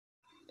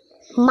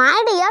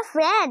My dear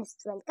friends,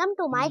 welcome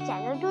to my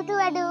channel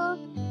Tutuedu.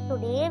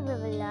 Today we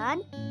will learn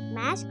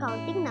match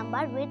counting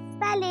number with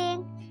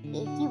spelling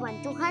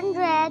 81 to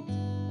 100.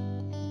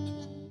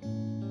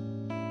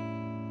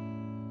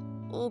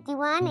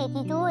 81,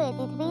 82,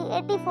 83,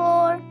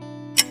 84.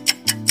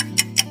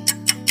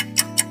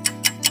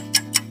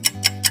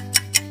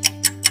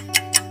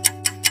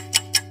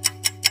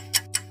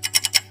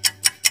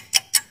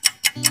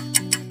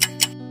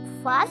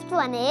 First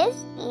one is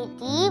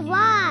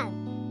 81.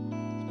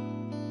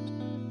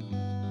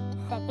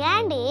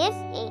 Second is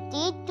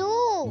 82.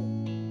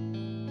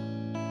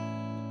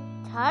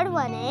 Third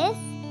one is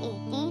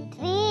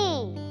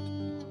 83.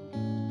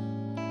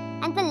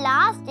 And the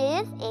last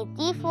is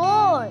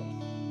 84.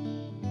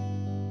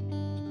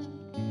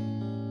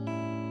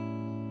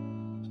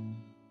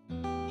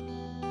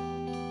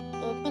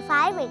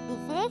 '85,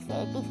 '86,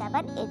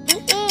 '87,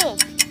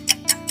 '88.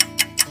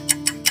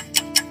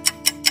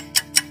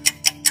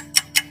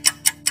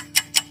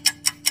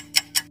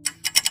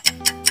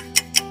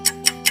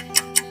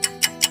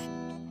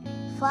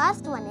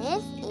 First one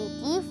is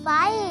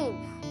 85.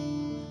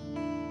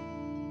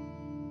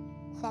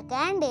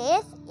 Second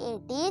is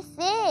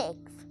 86.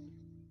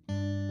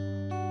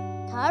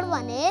 Third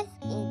one is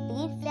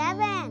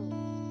 87.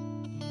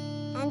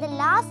 And the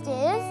last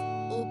is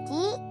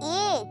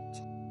 88.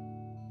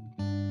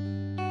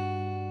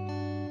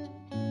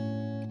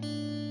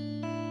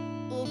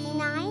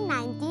 89,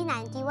 90,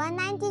 91,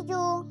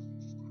 92.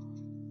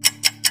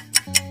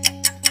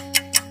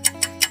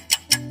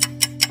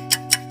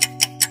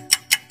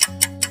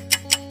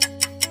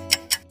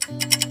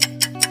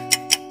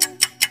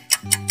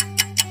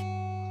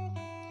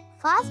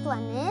 First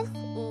one is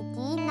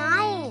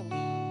 89.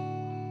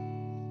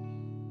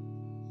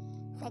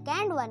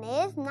 Second one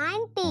is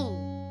 90.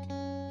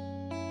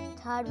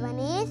 Third one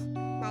is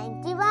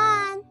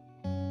 91.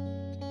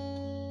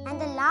 And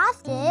the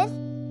last is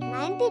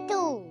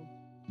 92.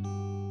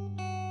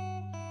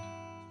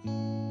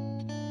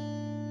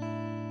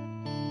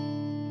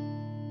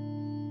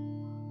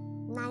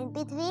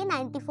 93,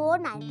 94,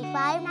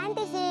 95,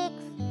 96.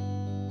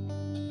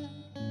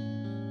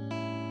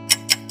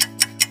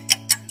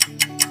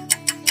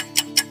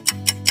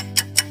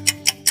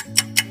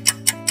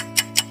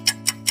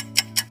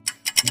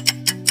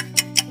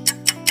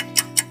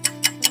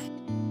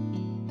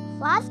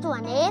 First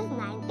one is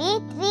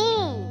 93.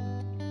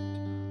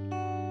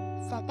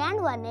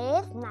 Second one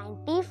is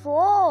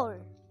 94.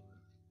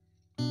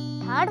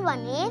 Third one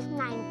is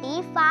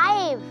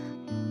 95.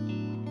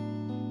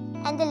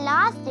 And the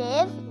last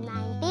is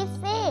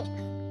 96.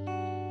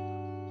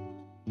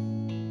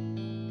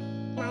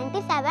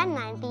 97,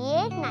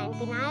 98,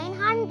 99,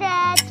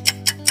 100.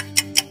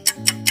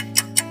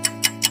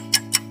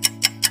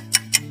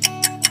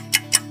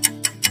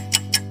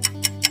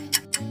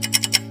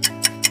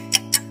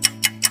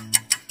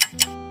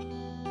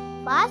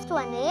 First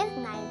one is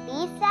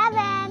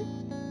 97.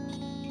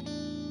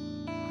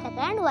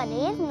 Second one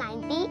is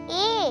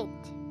 98.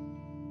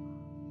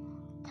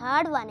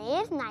 Third one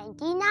is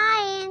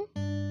 99.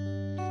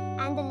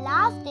 And the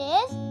last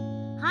is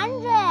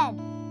 100.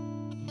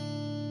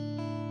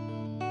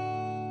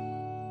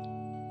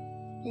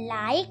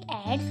 Like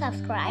and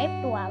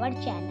subscribe to our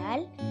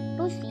channel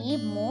to see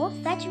more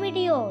such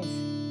videos.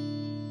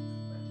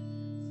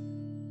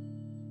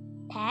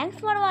 Thanks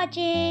for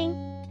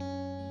watching.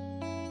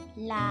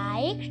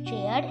 Like,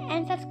 share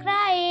and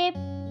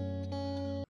subscribe.